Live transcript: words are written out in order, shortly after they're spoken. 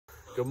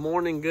Good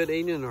morning, good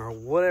evening, or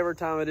whatever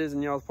time it is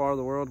in y'all's part of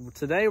the world.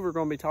 Today we're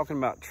going to be talking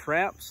about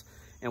traps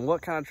and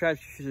what kind of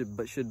traps you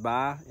should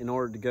buy in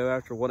order to go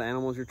after what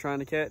animals you're trying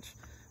to catch.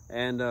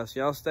 And so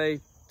y'all stay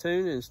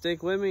tuned and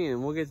stick with me,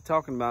 and we'll get to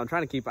talking about. I'm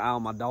trying to keep an eye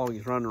on my dog.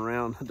 He's running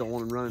around. I don't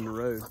want him running the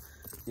road.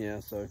 Yeah.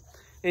 So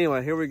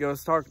anyway, here we go.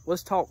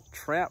 Let's talk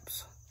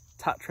traps,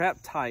 trap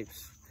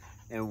types,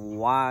 and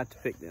why to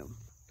pick them.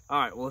 All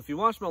right, well, if you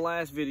watched my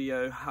last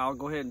video, I'll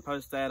go ahead and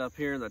post that up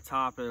here in the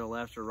top of the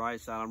left or right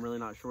side. I'm really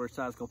not sure which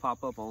side it's gonna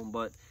pop up on,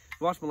 but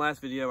if you watched my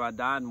last video, I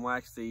dyed and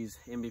waxed these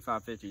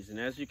MB550s. And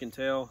as you can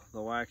tell,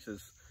 the wax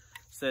is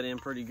set in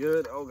pretty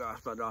good. Oh gosh,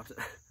 I dropped it.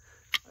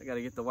 I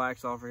gotta get the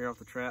wax off here off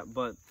the trap.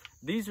 But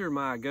these are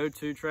my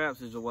go-to traps.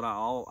 These are what I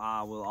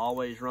will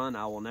always run.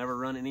 I will never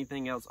run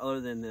anything else other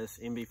than this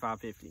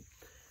MB550.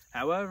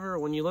 However,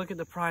 when you look at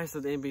the price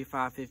of the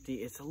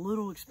MB550, it's a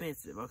little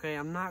expensive, okay?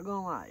 I'm not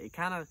gonna lie. It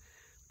kind of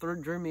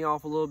drew me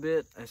off a little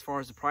bit as far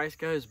as the price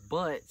goes,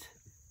 but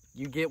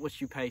you get what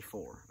you pay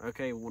for,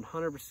 okay?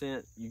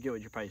 100% you get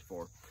what you pay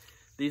for.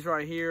 These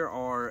right here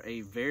are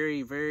a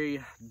very, very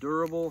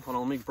durable. Hold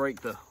on, let me break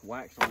the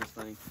wax on this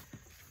thing.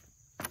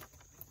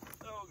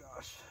 Oh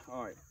gosh.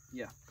 All right,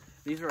 yeah.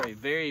 These are a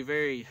very,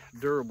 very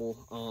durable,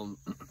 I'm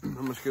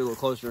gonna scoot a little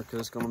closer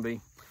because it's gonna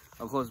be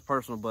up close and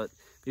personal, but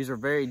these are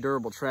very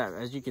durable traps.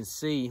 As you can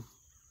see,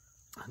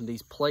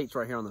 these plates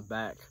right here on the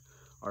back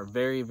are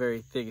very,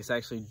 very thick. It's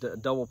actually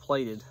double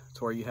plated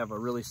to where you have a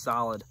really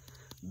solid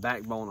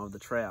backbone of the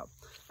trap.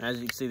 And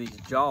as you can see, these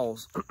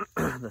jaws,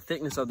 the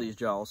thickness of these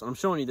jaws, and I'm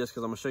showing you this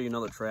because I'm gonna show you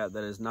another trap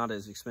that is not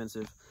as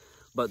expensive,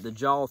 but the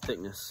jaw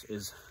thickness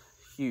is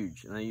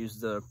huge. And I use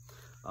the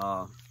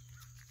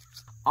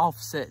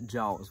offset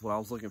jaw is what I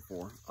was looking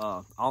for.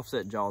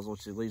 Offset jaws,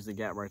 which leaves the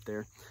gap right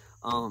there.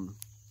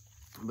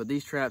 But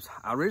these traps,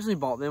 I originally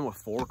bought them with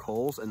 4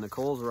 coils, and the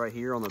coils are right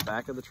here on the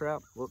back of the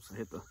trap. Whoops, I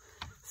hit the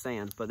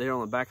stand, but they're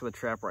on the back of the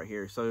trap right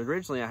here. So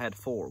originally I had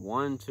 4,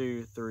 1,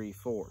 2, 3,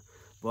 4,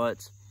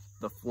 but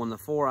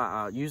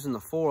using the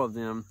 4 of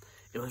them,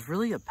 it was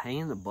really a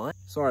pain in the butt.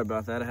 Sorry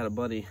about that, I had a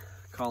buddy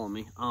calling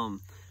me.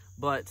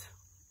 But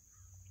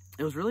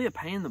it was really a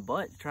pain in the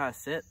butt to try to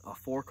set a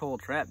 4-coil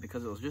trap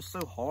because it was just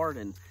so hard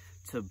and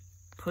to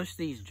push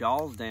these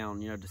jaws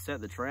down, you know, to set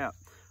the trap.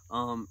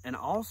 And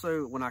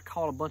also when I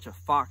caught a bunch of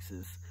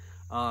foxes,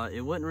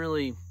 it wasn't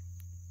really,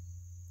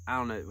 I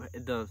don't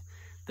know,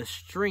 the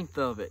strength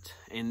of it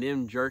and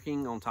them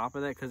jerking on top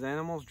of that, because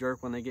animals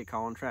jerk when they get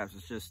caught in traps.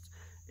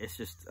 It's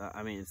just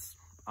I mean, it's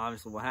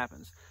obviously what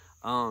happens.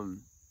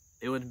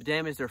 It would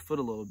damage their foot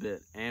a little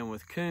bit, and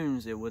with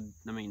coons it would,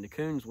 I mean,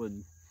 it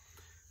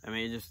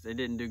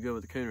didn't do good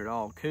with the coon at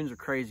all. Coons are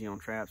crazy on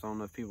traps. I don't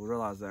know if people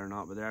realize that or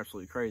not, but they're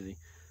absolutely crazy.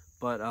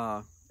 But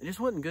it just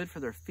wasn't good for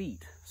their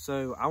feet.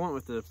 So I went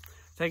with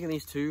taking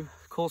these 2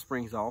 coil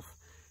springs off,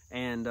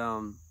 and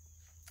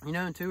you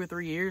know, in 2 or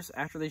 3 years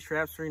after these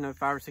traps are, you know,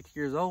 5 or 6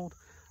 years old,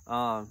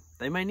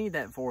 they may need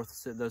that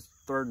those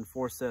 3rd and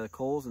 4th set of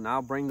coils, and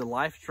I'll bring the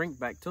life strength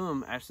back to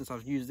them since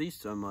I've used these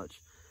so much.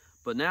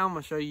 But now I'm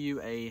gonna show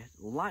you a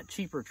lot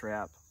cheaper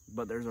trap,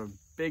 but there's a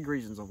big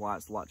reasons of why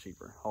it's a lot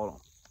cheaper. Hold on.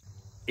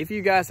 If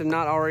you guys have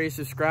not already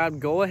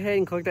subscribed, go ahead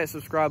and click that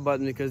subscribe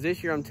button, because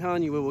this year I'm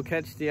telling you, we will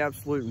catch the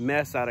absolute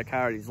mess out of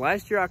coyotes.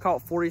 Last year I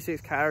caught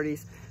 46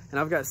 coyotes, and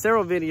I've got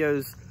several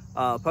videos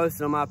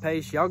posted on my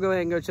page. Y'all go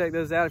ahead and go check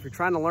those out. If you're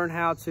trying to learn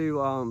how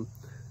to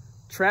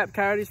trap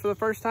coyotes for the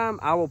first time,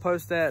 I will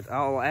post that.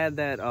 I'll add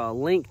that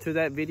link to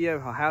that video,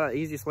 how the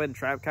easiest way to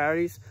trap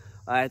coyotes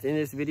at the end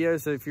of this video.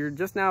 So if you're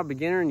just now a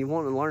beginner and you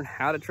want to learn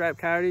how to trap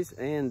coyotes,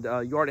 and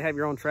you already have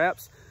your own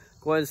traps,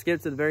 go ahead and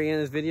skip to the very end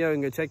of this video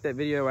and go check that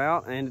video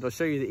out, and it'll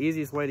show you the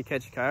easiest way to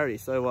catch a coyote.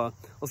 So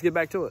let's get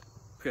back to it.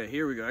 Okay,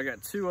 here we go. I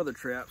got 2 other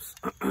traps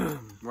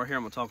right here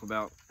I'm gonna talk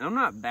about. And I'm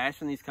not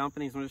bashing these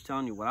companies. I'm just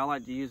telling you what I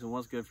like to use and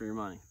what's good for your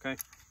money, okay?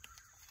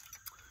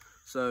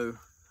 So,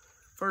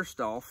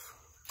 first off,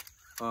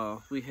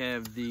 we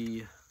have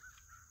it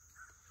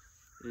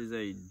is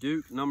a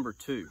Duke number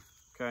 2,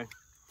 okay?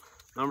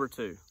 Number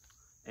 2.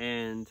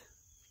 And,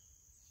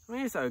 I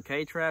mean, it's an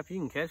okay trap. You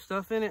can catch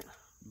stuff in it,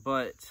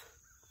 but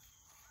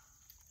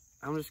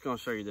I'm just gonna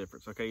show you the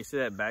difference, okay? You see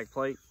that back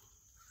plate?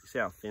 You see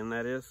how thin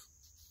that is?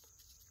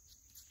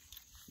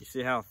 You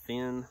see how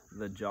thin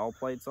the jaw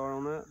plates are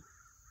on that?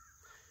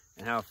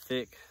 And how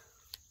thick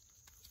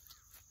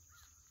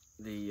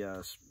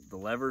the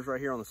levers right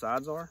here on the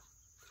sides are?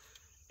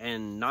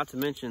 And not to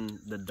mention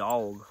the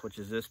dog, which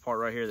is this part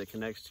right here that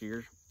connects to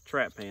your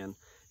trap pan,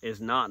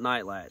 is not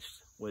night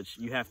latched, which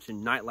you have to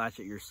night latch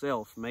it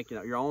yourself, make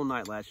it your own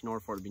night latch in order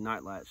for it to be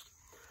night latched.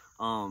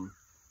 The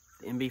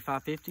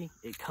MB550,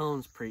 it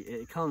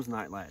comes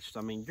night latched.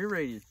 I mean, you're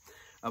ready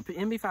to,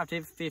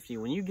 MB550,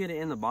 when you get it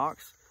in the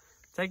box,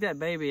 take that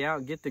baby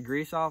out, get the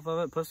grease off of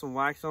it, put some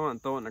wax on it,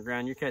 and throw it in the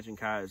ground. You're catching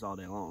coyotes all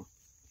day long.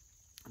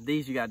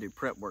 These, you got to do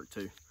prep work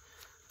too.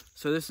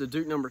 So this is a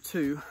Duke number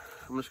 2.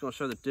 I'm just going to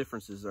show the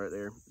differences right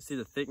there. See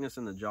the thickness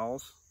in the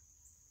jaws?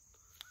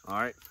 All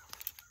right.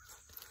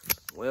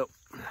 Well,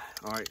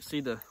 all right. See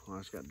well,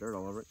 it's got dirt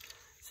all over it.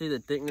 See the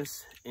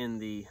thickness in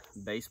the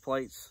base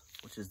plates?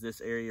 which is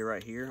this area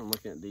right here. I'm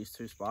looking at these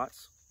two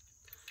spots.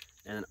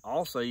 And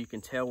also you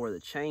can tell where the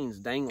chain's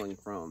dangling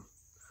from.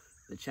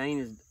 The chain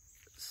is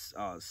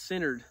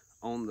centered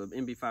on the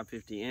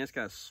MB550, and it's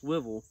got a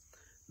swivel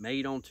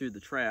made onto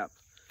the trap.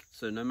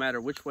 So no matter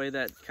which way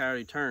that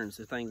coyote turns,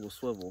 the thing will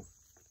swivel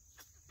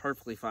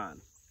perfectly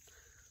fine.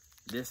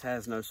 This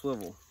has no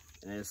swivel,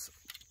 and it's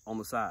on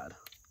the side.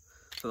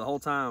 So the whole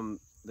time,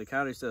 the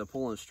coyote, instead of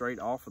pulling straight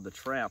off of the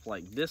trap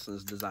like this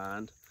one's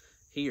designed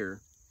here,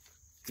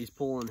 he's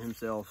pulling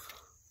himself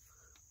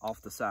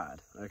off the side,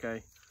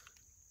 okay?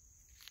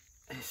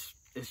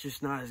 It's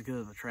just not as good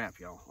of a trap,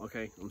 y'all,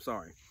 okay? I'm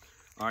sorry.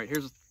 All right,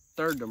 here's a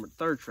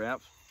third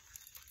trap.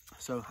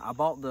 So I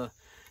bought the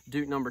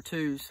Duke number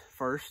 2s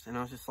first, and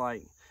I was just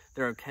like,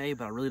 they're okay,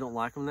 but I really don't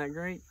like them that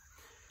great.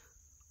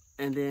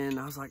 And then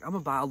I was like, I'm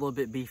gonna buy a little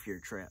bit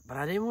beefier trap, but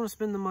I didn't want to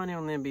spend the money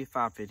on the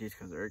MB550s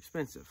because they're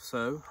expensive.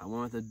 So I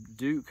went with the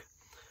Duke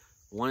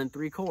 1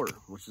 3/4,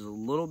 which is just a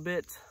little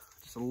bit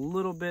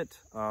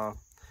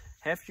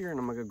heftier, and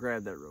I'm gonna go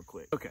grab that real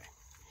quick. Okay,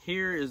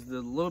 here is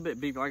the little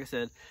bit beef. Like I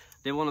said,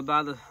 didn't want to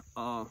buy the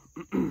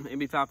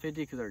MB550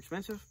 because they're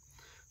expensive,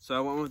 so I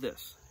went with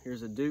this.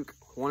 Here's a Duke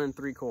 1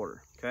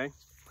 3/4. Okay,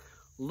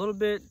 a little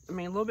bit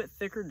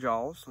thicker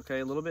jaws. Okay,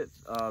 a little bit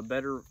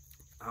better.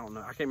 I don't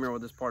know. I can't remember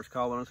what this part's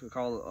called, but I'm just gonna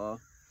call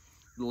it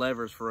the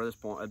levers for this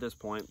point. At this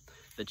point,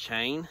 the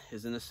chain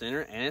is in the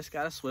center, and it's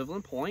got a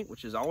swiveling point,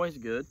 which is always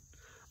good.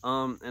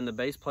 And the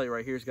base plate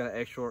right here has got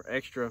an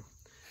extra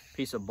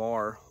piece of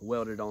bar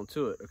welded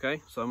onto it.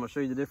 Okay, so I'm gonna show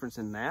you the difference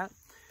in that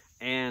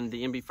and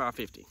the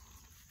MB550.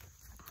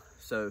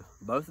 So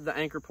both of the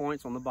anchor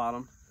points on the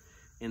bottom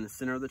in the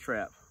center of the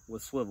trap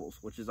with swivels,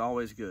 which is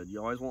always good.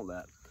 You always want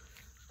that.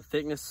 The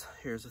thickness,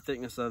 here's the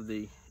thickness of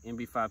the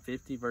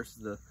MB550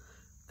 versus the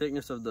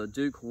thickness of the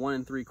Duke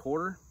 1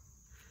 3/4,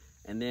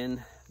 and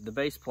then the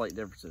base plate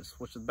differences,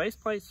 which the base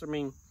plates, I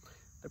mean,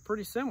 they're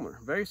pretty similar,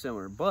 very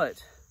similar,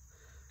 but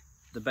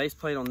the base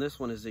plate on this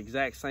one is the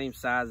exact same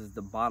size as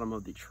the bottom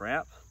of the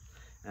trap.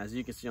 As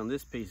you can see on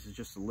this piece, it's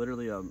just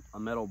literally a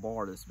metal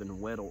bar that's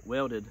been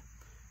welded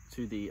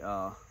to the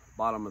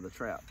bottom of the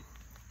trap.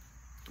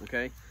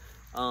 Okay,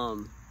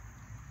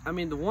 I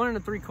mean, the 1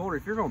 3/4,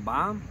 if you're gonna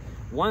buy them,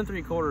 1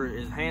 3/4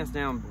 is hands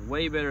down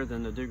way better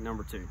than the Duke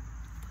number 2.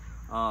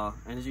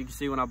 And as you can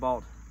see, when I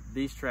bought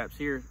these traps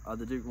here,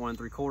 the Duke 1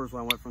 3/4,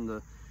 when I went from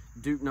the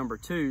Duke number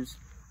 2s,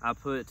 I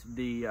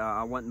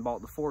went and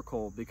bought the 4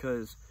 coil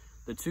because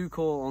the 2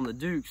 coil on the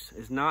Dukes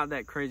is not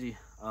that crazy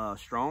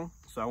strong.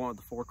 So I went with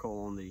the 4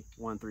 coil on the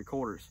 1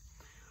 3/4.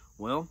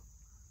 Well,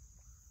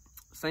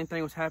 same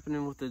thing was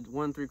happening with the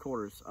 1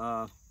 3/4.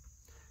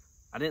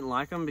 I didn't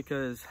like them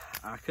because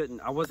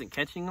I wasn't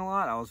catching a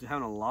lot. I was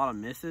having a lot of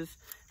misses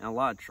and a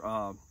lot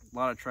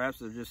of traps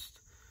that just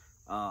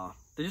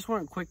they just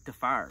weren't quick to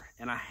fire.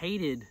 And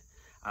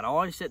I'd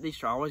always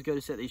go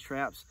to set these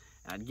traps,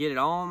 and I'd get it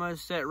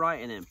almost set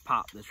right, and then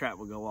pop, the trap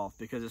would go off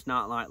because it's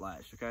not light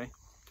latched, okay?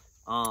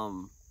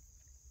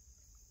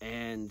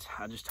 And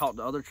I just talked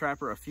to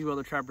a few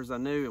other trappers I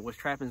knew, which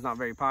trapping's not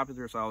very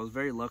popular, so I was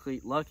very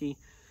lucky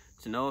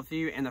to know a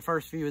few. And the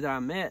first few that I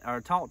met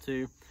or talked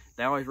to,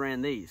 they always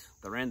ran these.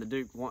 They ran the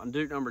Duke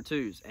number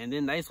 2s, and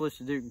then they switched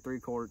to Duke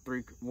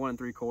 1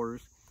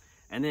 3/4,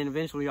 and then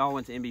eventually we all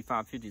went to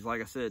MB550s,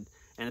 like I said.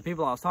 And the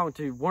people I was talking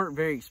to weren't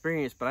very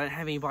experienced, but I didn't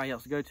have anybody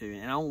else to go to.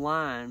 And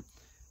online,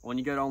 when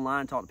you go to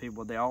online and talk to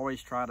people, they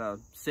always try to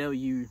sell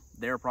you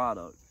their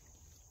product.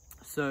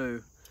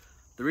 So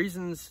the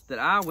reasons that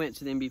I went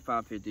to the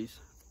MB550s,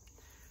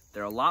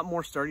 they're a lot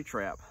more sturdy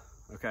trap,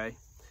 okay?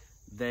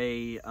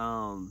 They're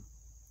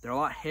a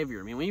lot heavier.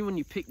 I mean, even when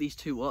you pick these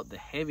two up, the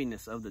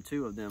heaviness of the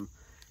two of them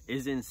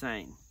is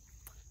insane.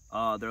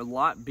 They're a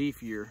lot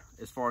beefier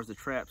as far as the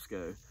traps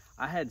go.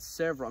 I had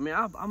several.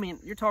 I mean,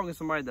 you're talking to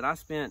somebody that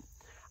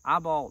I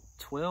bought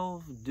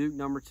 12 Duke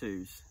number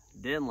 2s,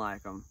 didn't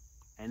like them,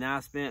 and now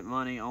I spent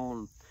money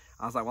on,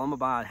 I was like, well, I'm gonna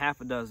buy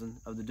half a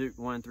dozen of the Duke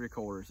 1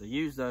 3/4. I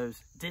used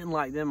those, didn't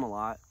like them a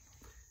lot.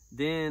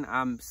 Then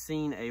I'm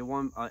seeing a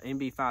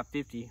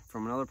MB550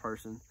 from another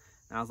person,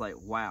 and I was like,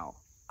 wow,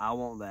 I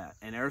want that.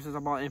 And ever since I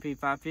bought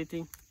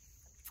MB550,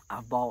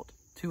 I've bought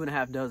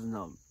 2.5 dozen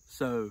of them.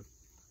 So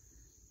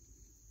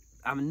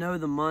I know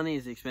the money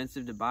is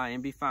expensive to buy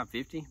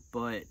MB550,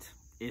 but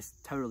it's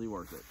totally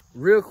worth it.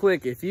 Real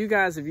quick, if you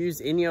guys have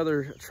used any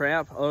other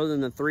trap other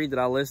than the 3 that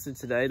I listed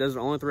today, those are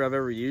the only 3 I've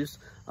ever used.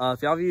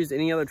 If y'all have used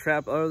any other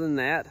trap other than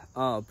that,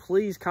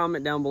 please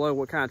comment down below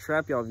what kind of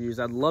trap y'all have used.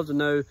 I'd love to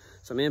know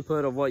some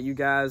input of what you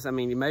guys, I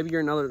mean, maybe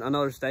you're in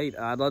another state.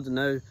 I'd love to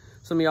know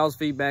some of y'all's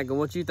feedback on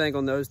what you think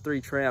on those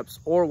 3 traps,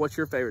 or what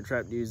your favorite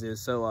trap to use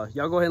is. So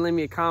y'all go ahead and leave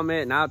me a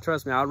comment, and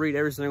trust me, I'll read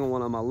every single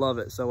one of them. I love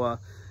it. So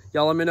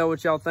y'all let me know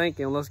what y'all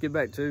think, and let's get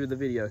back to the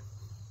video.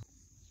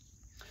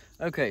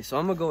 Okay, so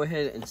I'm gonna go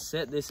ahead and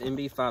set this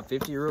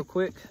MB550 real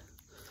quick.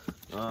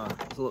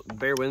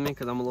 Bear with me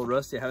because I'm a little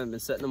rusty. I haven't been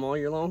setting them all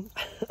year long.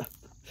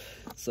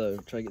 So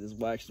try to get this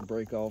wax to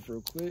break off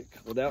real quick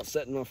without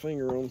setting my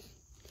finger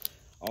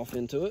off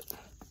into it.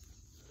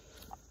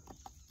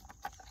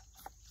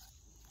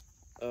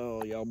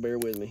 Oh, y'all bear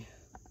with me.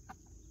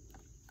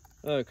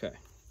 Okay.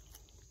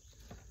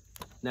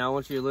 Now I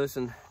want you to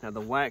listen. Now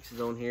the wax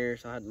is on here,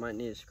 so I might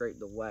need to scrape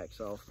the wax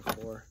off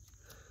before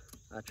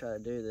I try to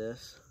do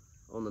this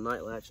on the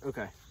night latch.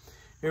 Okay,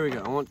 here we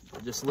go. I want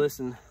to just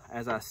listen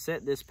as I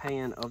set this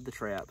pan of the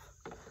trap.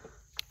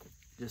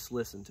 Just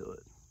listen to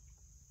it.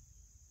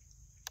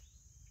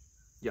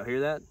 Y'all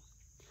hear that?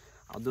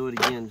 I'll do it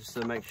again just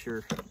to make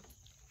sure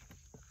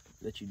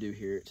that you do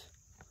hear it.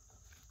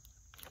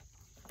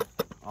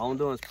 All I'm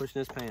doing is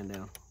pushing this pan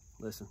down.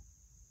 Listen.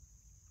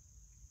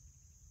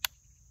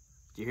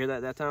 Did you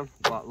hear that time?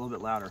 A little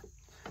bit louder.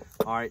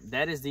 All right,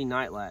 that is the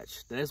night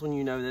latch. That is when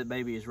you know that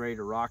baby is ready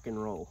to rock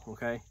and roll,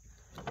 okay?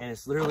 And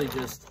it's literally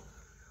just,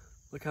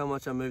 look how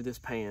much I moved this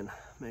pan.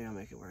 Maybe I'll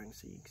make it where I can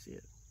see, you can see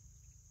it.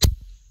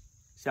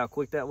 See how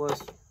quick that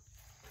was?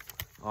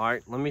 All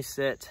right, let me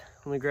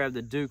grab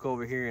the Duke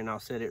over here and I'll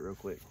set it real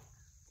quick.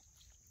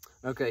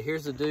 Okay,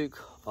 here's the Duke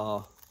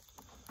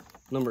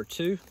number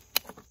 2.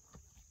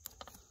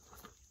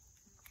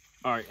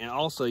 All right, and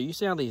also, you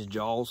see how these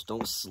jaws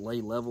don't lay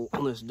level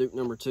on this Duke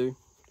number 2?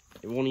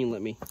 It won't even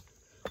let me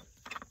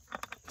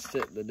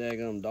set the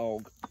daggum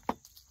dog.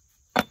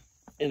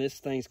 And this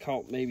thing's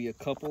caught maybe a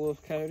couple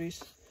of coyotes.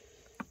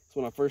 So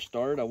when I first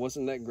started, I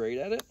wasn't that great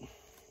at it.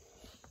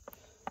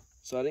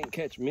 So I didn't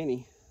catch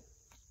many.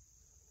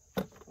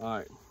 All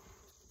right.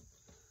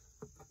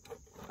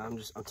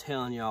 I'm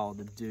telling y'all,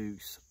 the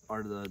Dukes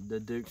are the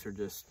Dukes are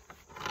just,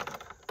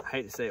 I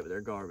hate to say it, but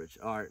they're garbage.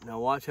 All right, now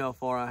watch how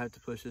far I have to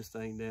push this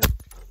thing down.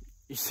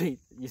 You see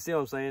what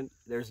I'm saying?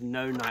 There's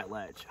no night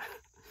latch.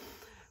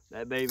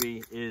 That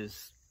baby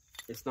is,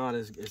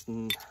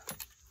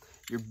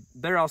 you're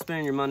better off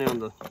spending your money on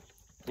the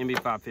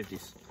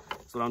MB550s.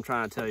 That's what I'm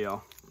trying to tell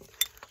y'all.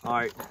 All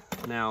right,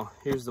 now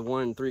here's the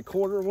 1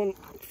 3/4 one,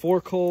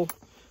 4-coil,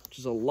 which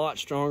is a lot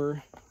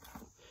stronger.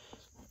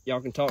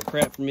 Y'all can talk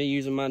crap for me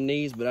using my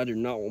knees, but I do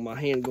not want my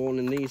hand going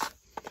in these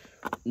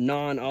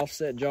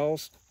non-offset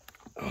jaws.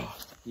 Oh,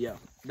 yeah,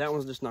 that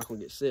one's just not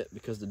gonna get set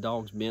because the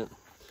dog's bent.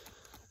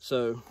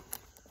 So,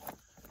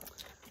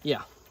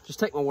 yeah, just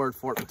take my word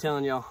for it. I'm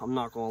telling y'all, I'm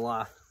not gonna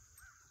lie.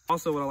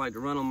 Also, what I like to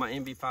run on my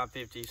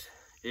MB550s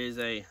is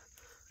a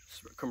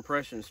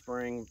compression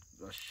spring,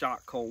 a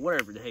shock coil,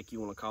 whatever the heck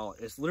you want to call it.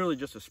 It's literally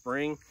just a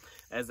spring.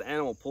 As the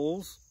animal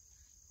pulls,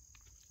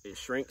 it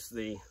shrinks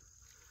the,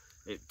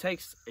 it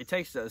takes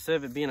instead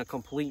of it being a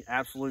complete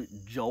absolute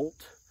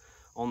jolt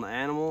on the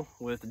animal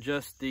with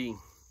just the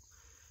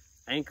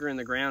anchor in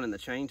the ground and the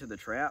chain to the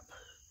trap,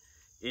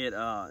 it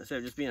instead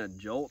of just being a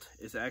jolt,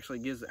 it actually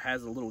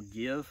has a little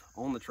give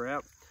on the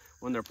trap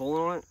when they're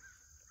pulling on it.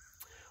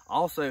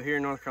 Also, here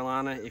in North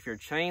Carolina, if your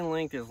chain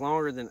length is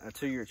longer than the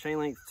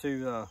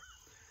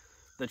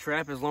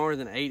trap is longer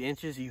than 8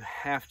 inches, you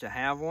have to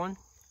have one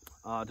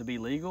to be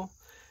legal.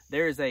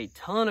 There is a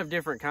ton of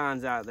different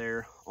kinds out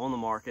there on the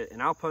market,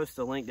 and I'll post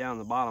a link down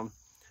the bottom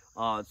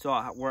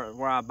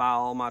where I buy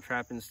all my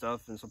trapping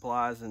stuff and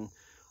supplies, and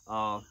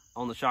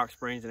on the shock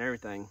springs and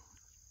everything.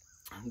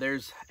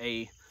 There's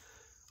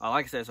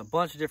like I said, it's a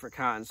bunch of different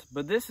kinds,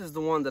 but this is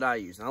the one that I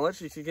use. And I'll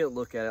let you get a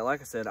look at it.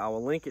 Like I said, I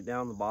will link it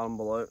down the bottom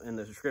below in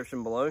the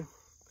description below.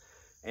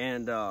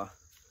 And like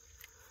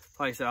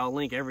I said, I'll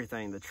link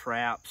everything, the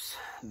traps,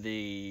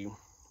 the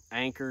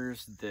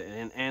anchors,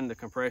 and the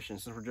compression.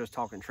 Since we're just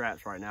talking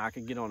traps right now, I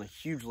could get on a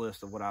huge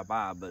list of what I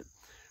buy, but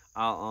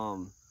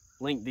I'll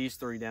link these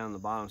 3 down in the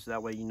bottom, so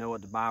that way you know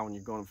what to buy when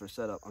you're going for a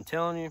setup. I'm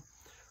telling you,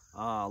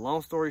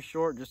 long story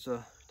short, like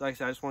I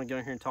said, I just want to get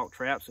on here and talk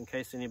traps in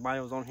case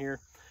anybody was on here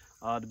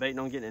debating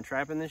on getting in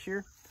trapping this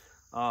year.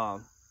 Go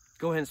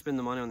ahead and spend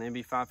the money on the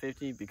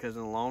MB550 because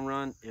in the long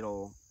run,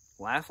 it'll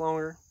last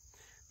longer.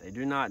 They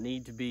do not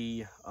need to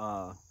be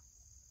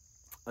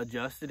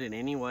adjusted in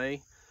any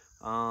way.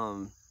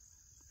 And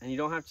you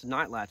don't have to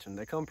night latch them.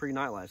 They come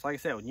pre-night latch. Like I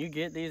said, when you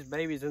get these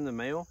babies in the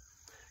mail,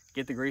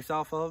 get the grease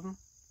off of them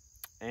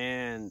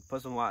and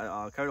put some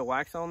coat of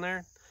wax on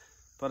there.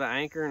 Put an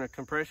anchor and a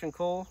compression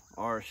coil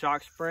or a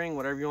shock spring,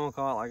 whatever you want to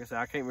call it. Like I said,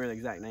 I can't remember the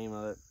exact name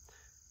of it.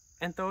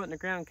 And throw it in the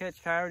ground and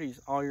catch coyotes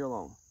all year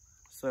long.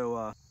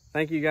 So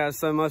thank you guys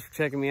so much for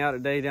checking me out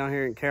today down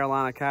here in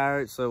Carolina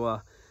Coyotes.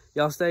 So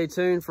y'all stay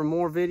tuned for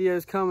more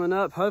videos coming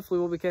up. Hopefully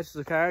we'll be catching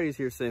some coyotes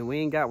here soon.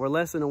 We're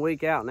less than a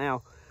week out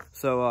now.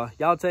 So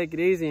y'all take it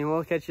easy and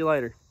we'll catch you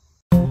later.